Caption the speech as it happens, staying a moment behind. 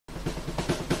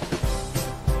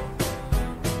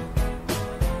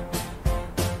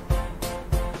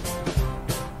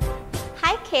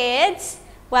kids!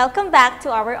 Welcome back to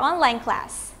our online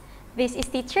class. This is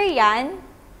Teacher Yhan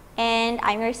and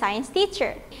I'm your science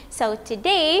teacher. So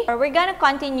today, we're going to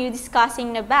continue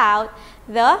discussing about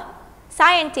the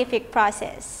scientific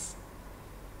process.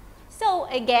 So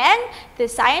again, the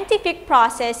scientific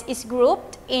process is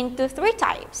grouped into three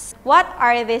types. What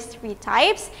are these three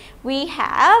types? We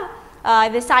have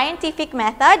the scientific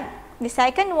method. The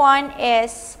second one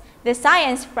is the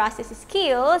science process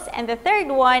skills, and the third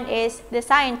one is the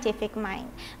scientific mind.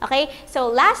 Okay, so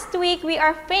last week we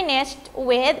are finished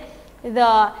with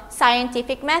the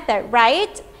scientific method,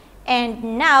 right?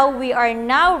 And now we are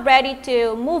ready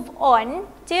to move on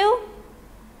to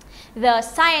the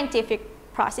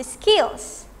scientific process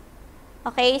skills.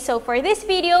 Okay, so for this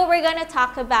video, we're gonna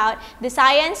talk about the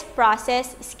science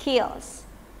process skills.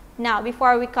 Now,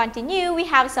 before we continue, we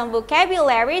have some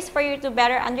vocabularies for you to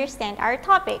better understand our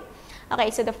topic. Okay,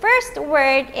 so the first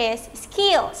word is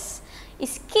skills.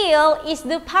 Skill is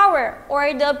the power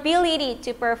or the ability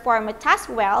to perform a task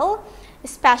well,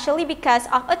 especially because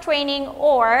of a training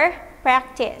or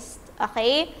practice.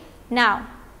 Okay, now,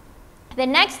 the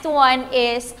next one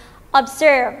is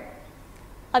observe.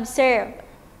 Observe.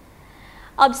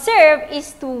 Observe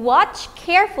is to watch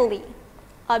carefully.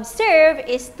 Observe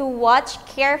is to watch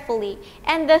carefully.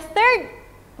 And the third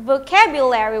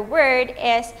vocabulary word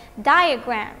is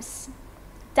diagrams.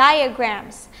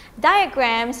 Diagrams.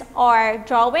 Diagrams are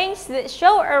drawings that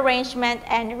show arrangement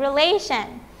and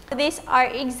relation. These are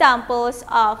examples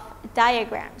of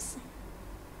diagrams.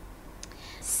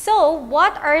 So,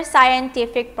 what are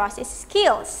scientific process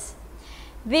skills?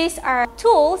 These are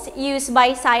tools used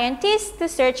by scientists to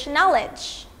search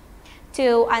knowledge,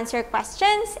 to answer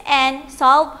questions, and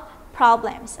solve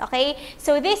problems. Okay,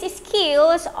 so these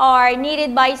skills are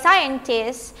needed by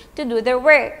scientists to do their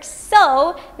work.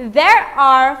 So there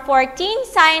are 14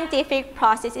 scientific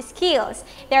process skills.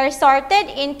 They are sorted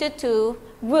into two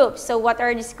groups. So what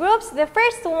are these groups? The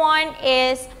first one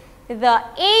is the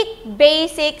 8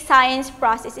 basic science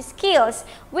process skills,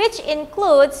 which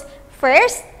includes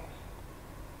first,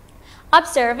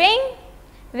 observing.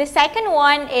 The second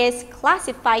one is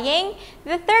classifying.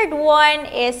 The third one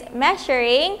is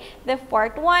measuring. The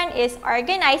fourth one is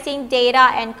organizing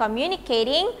data and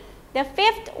communicating. The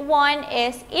fifth one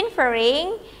is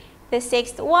inferring. The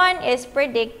sixth one is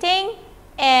predicting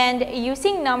and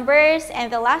using numbers.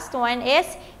 And the last one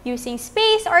is using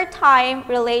space or time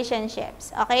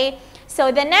relationships. Okay, so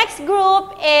the next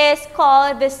group is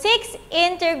called the 6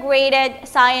 integrated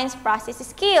science process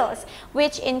skills,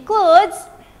 which includes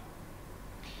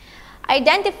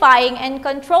identifying and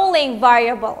controlling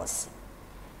variables.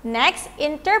 Next,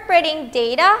 interpreting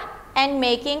data and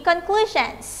making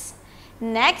conclusions.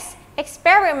 Next,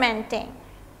 experimenting.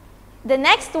 The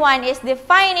next one is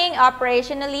defining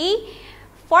operationally,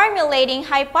 formulating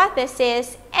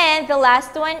hypotheses, and the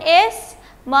last one is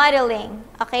modeling.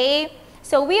 Okay,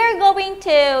 so we are going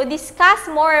to discuss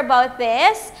more about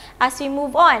this as we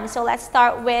move on. So let's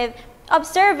start with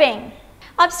observing.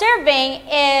 Observing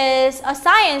is a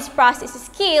science process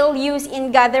skill used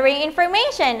in gathering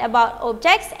information about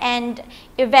objects and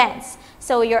events.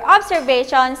 So your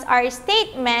observations are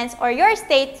statements, or your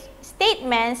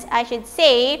statements, I should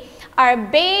say, are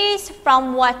based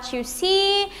from what you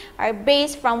see, are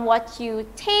based from what you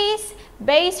taste,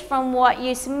 based from what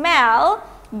you smell,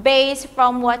 based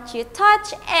from what you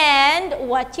touch, and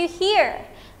what you hear.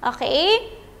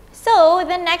 Okay? So,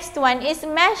 the next one is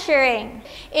measuring.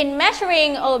 In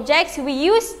measuring objects, we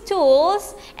use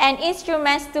tools and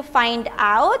instruments to find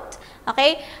out,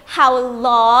 okay, how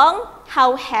long,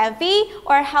 how heavy,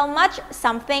 or how much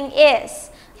something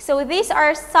is. So, these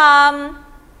are some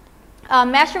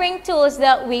measuring tools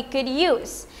that we could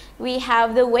use. We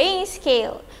have the weighing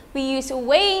scale. We use a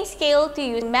weighing scale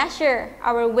to measure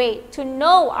our weight, to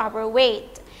know our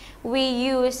weight. We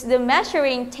use the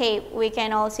measuring tape. We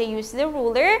can also use the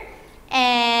ruler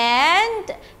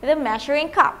and the measuring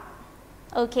cup.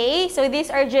 Okay, so these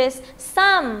are just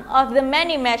some of the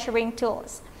many measuring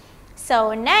tools.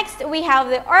 So next, we have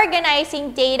the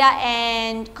organizing data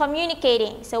and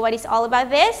communicating. So what is all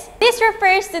about this? This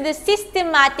refers to the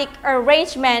systematic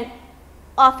arrangement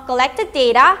of collected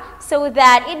data so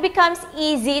that it becomes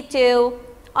easy to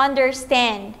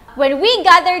understand. When we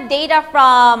gather data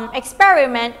from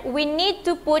experiment, we need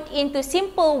to put into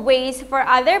simple ways for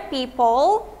other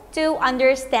people to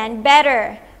understand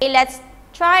better. Okay, let's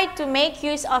try to make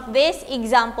use of this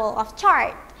example of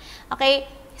chart. Okay,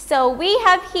 so we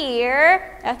have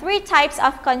here 3 types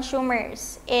of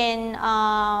consumers in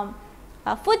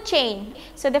food chain.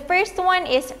 So the first one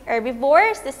is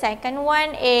herbivores, the second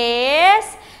one is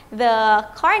the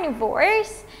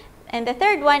carnivores, And the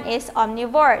third one is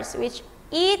omnivores, which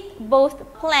eat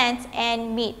both plants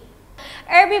and meat.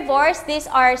 Herbivores, these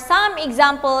are some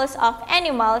examples of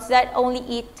animals that only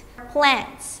eat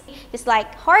plants, just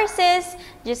like horses,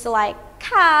 just like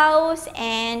cows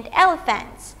and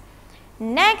elephants.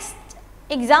 Next,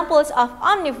 examples of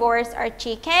omnivores are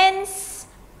chickens,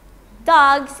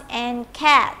 dogs, and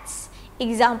cats.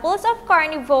 Examples of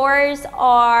carnivores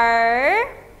are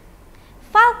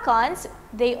falcons,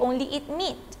 they only eat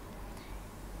meat.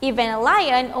 Even a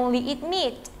lion only eat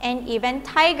meat, and even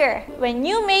tiger. When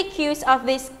you make use of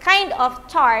this kind of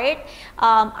chart,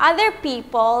 other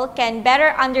people can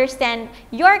better understand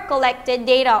your collected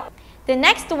data. The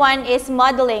next one is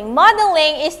modeling.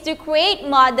 Modeling is to create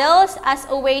models as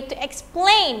a way to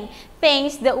explain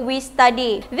things that we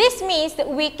study. This means that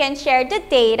we can share the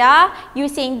data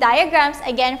using diagrams,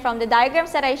 again from the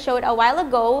diagrams that I showed a while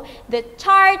ago, the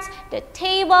charts, the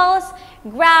tables,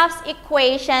 graphs,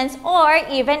 equations, or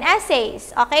even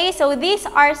essays. Okay, so these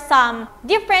are some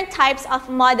different types of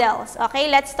models. Okay,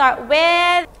 let's start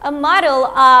with a model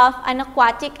of an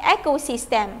aquatic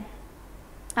ecosystem.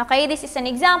 Okay, this is an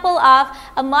example of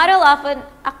a model of an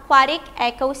aquatic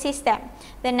ecosystem.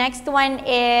 The next one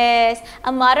is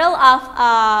a model of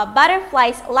a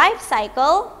butterfly's life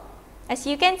cycle. As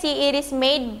you can see, it is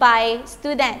made by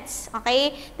students.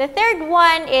 Okay, the third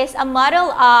one is a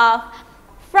model of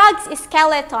frog's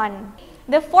skeleton.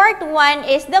 The fourth one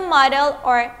is the model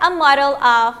or a model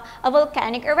of a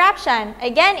volcanic eruption.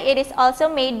 Again, it is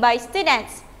also made by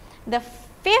students. The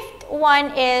fifth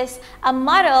one is a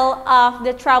model of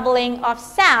the traveling of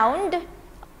sound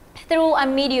through a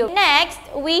medium. Next,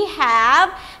 we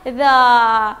have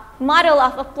the model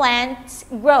of a plant's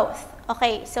growth.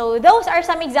 Okay, so those are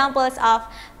some examples of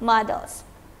models.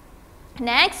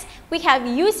 Next, we have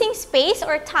using space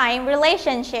or time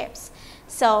relationships.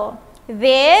 So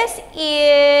this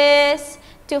is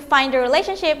to find the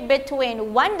relationship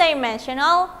between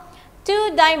one-dimensional,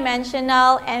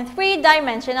 two-dimensional, and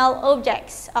three-dimensional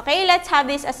objects. Okay, let's have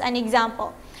this as an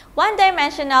example.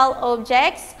 One-dimensional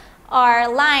objects are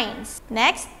lines.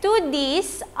 Next,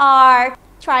 2Ds are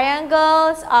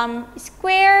triangles,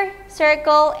 square,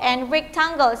 circle, and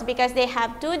rectangles because they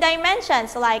have two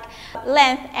dimensions like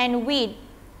length and width.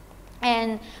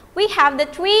 And we have the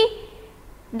three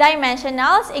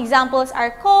dimensionals. Examples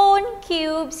are cone,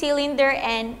 cube, cylinder,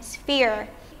 and sphere.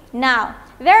 Now,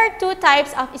 there are two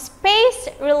types of space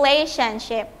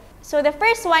relationship. So the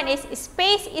first one is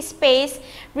space-space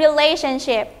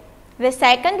relationship. The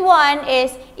second one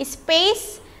is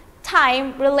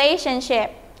space-time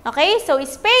relationship. Okay, so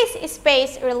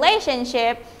space-space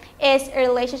relationship is a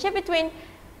relationship between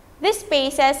the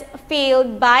spaces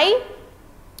filled by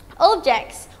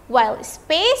objects, while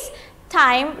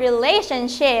space-time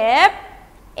relationship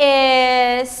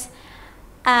is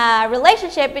a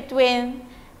relationship between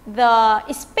the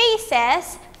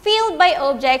spaces filled by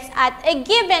objects at a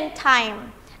given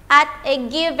time.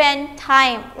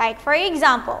 Like for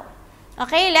example,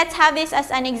 okay, let's have this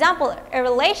as an example, a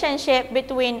relationship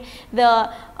between the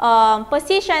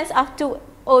positions of two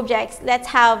objects. Let's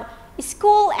have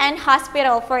school and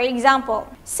hospital, for example.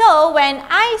 So when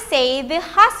I say the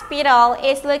hospital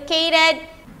is located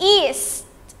east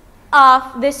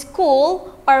of the school,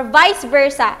 or vice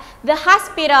versa, the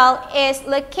hospital is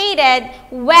located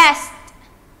west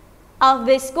of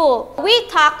the school. We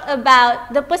talk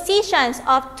about the positions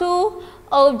of two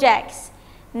objects.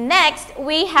 Next,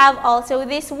 we have also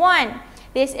this one.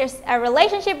 This is a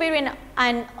relationship between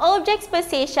an object's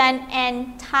position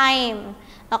and time.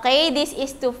 Okay, this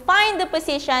is to find the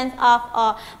positions of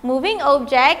a moving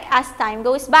object as time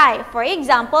goes by. For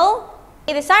example,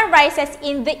 the sun rises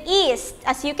in the east,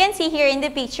 as you can see here in the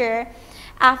picture.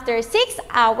 After 6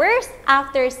 hours,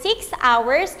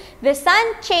 the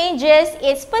sun changes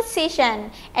its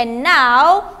position, and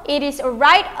now it is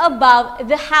right above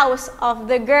the house of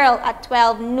the girl at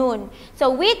 12 noon.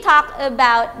 So we talk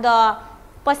about the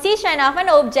position of an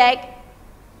object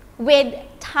with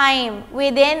time,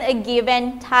 within a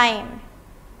given time.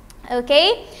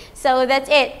 Okay, so that's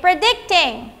it.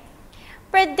 Predicting.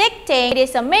 Predicting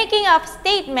is a making of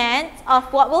statements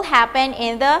of what will happen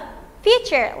in the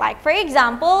future. Like for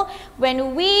example,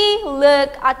 when we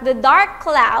look at the dark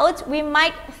clouds, we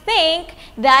might think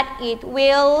that it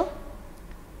will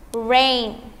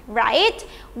rain, right?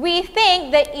 We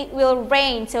think that it will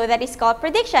rain, so that is called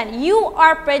prediction. You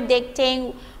are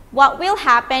predicting what will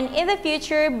happen in the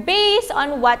future based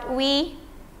on what we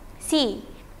see.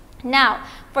 Now,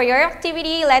 for your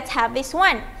activity, let's have this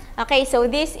one. Okay, so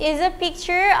this is a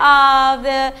picture of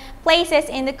the places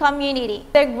in the community.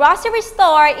 The grocery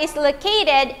store is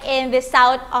located in the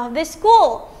south of the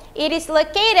school. It is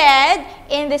located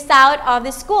in the south of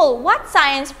the school. What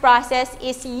science process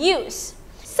is used?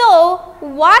 So,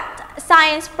 what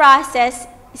science process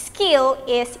skill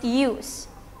is used?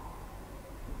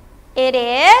 It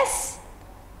is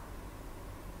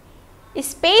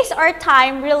space or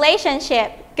time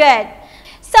relationship. Good.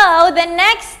 So, the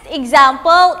next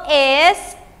example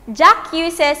is Jack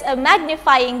uses a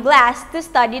magnifying glass to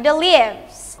study the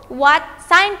leaves. What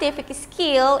scientific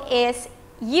skill is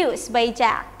used by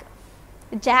Jack?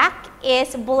 Jack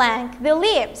is blank the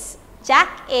leaves.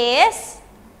 Jack is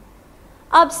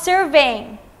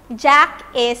observing. Jack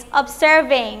is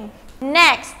observing.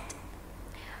 Next,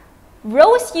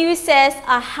 Rose uses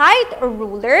a height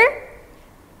ruler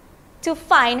to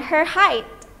find her height.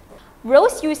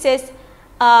 Rose uses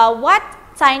what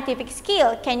scientific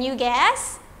skill? Can you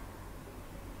guess?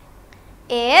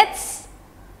 It's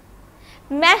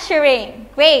measuring.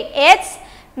 Great, it's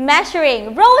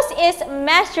measuring. Rose is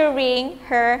measuring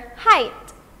her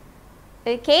height.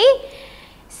 Okay?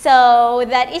 So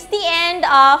that is the end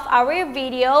of our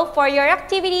video. For your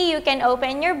activity, you can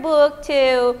open your book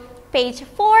to page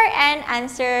 4 and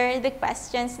answer the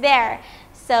questions there.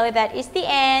 So that is the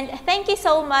end. Thank you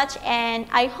so much, and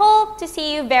I hope to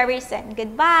see you very soon.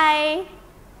 Goodbye.